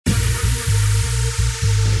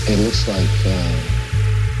it looks like,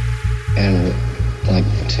 and like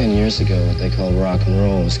 10 years ago, what they called rock and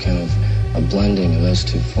roll was kind of a blending of those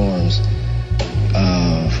two forms.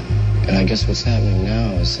 And I guess what's happening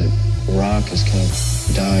now is that rock is kind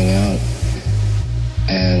of dying out,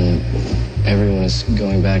 and everyone is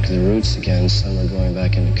going back to the roots again. Some are going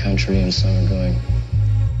back into country, and some are going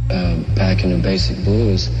back into basic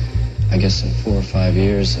blues. I guess in 4 or 5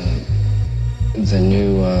 years, the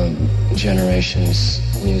new generation's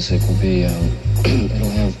music will be, it'll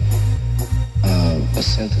have a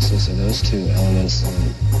synthesis of those two elements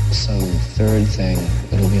and some third thing.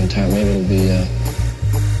 It'll be entire, maybe it'll be,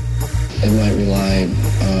 it might rely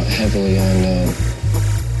heavily on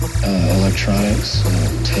electronics,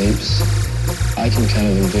 tapes. I can kind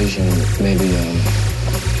of envision maybe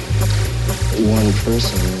one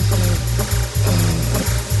person with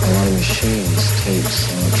a lot of machines,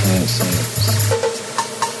 tapes, electronic samples.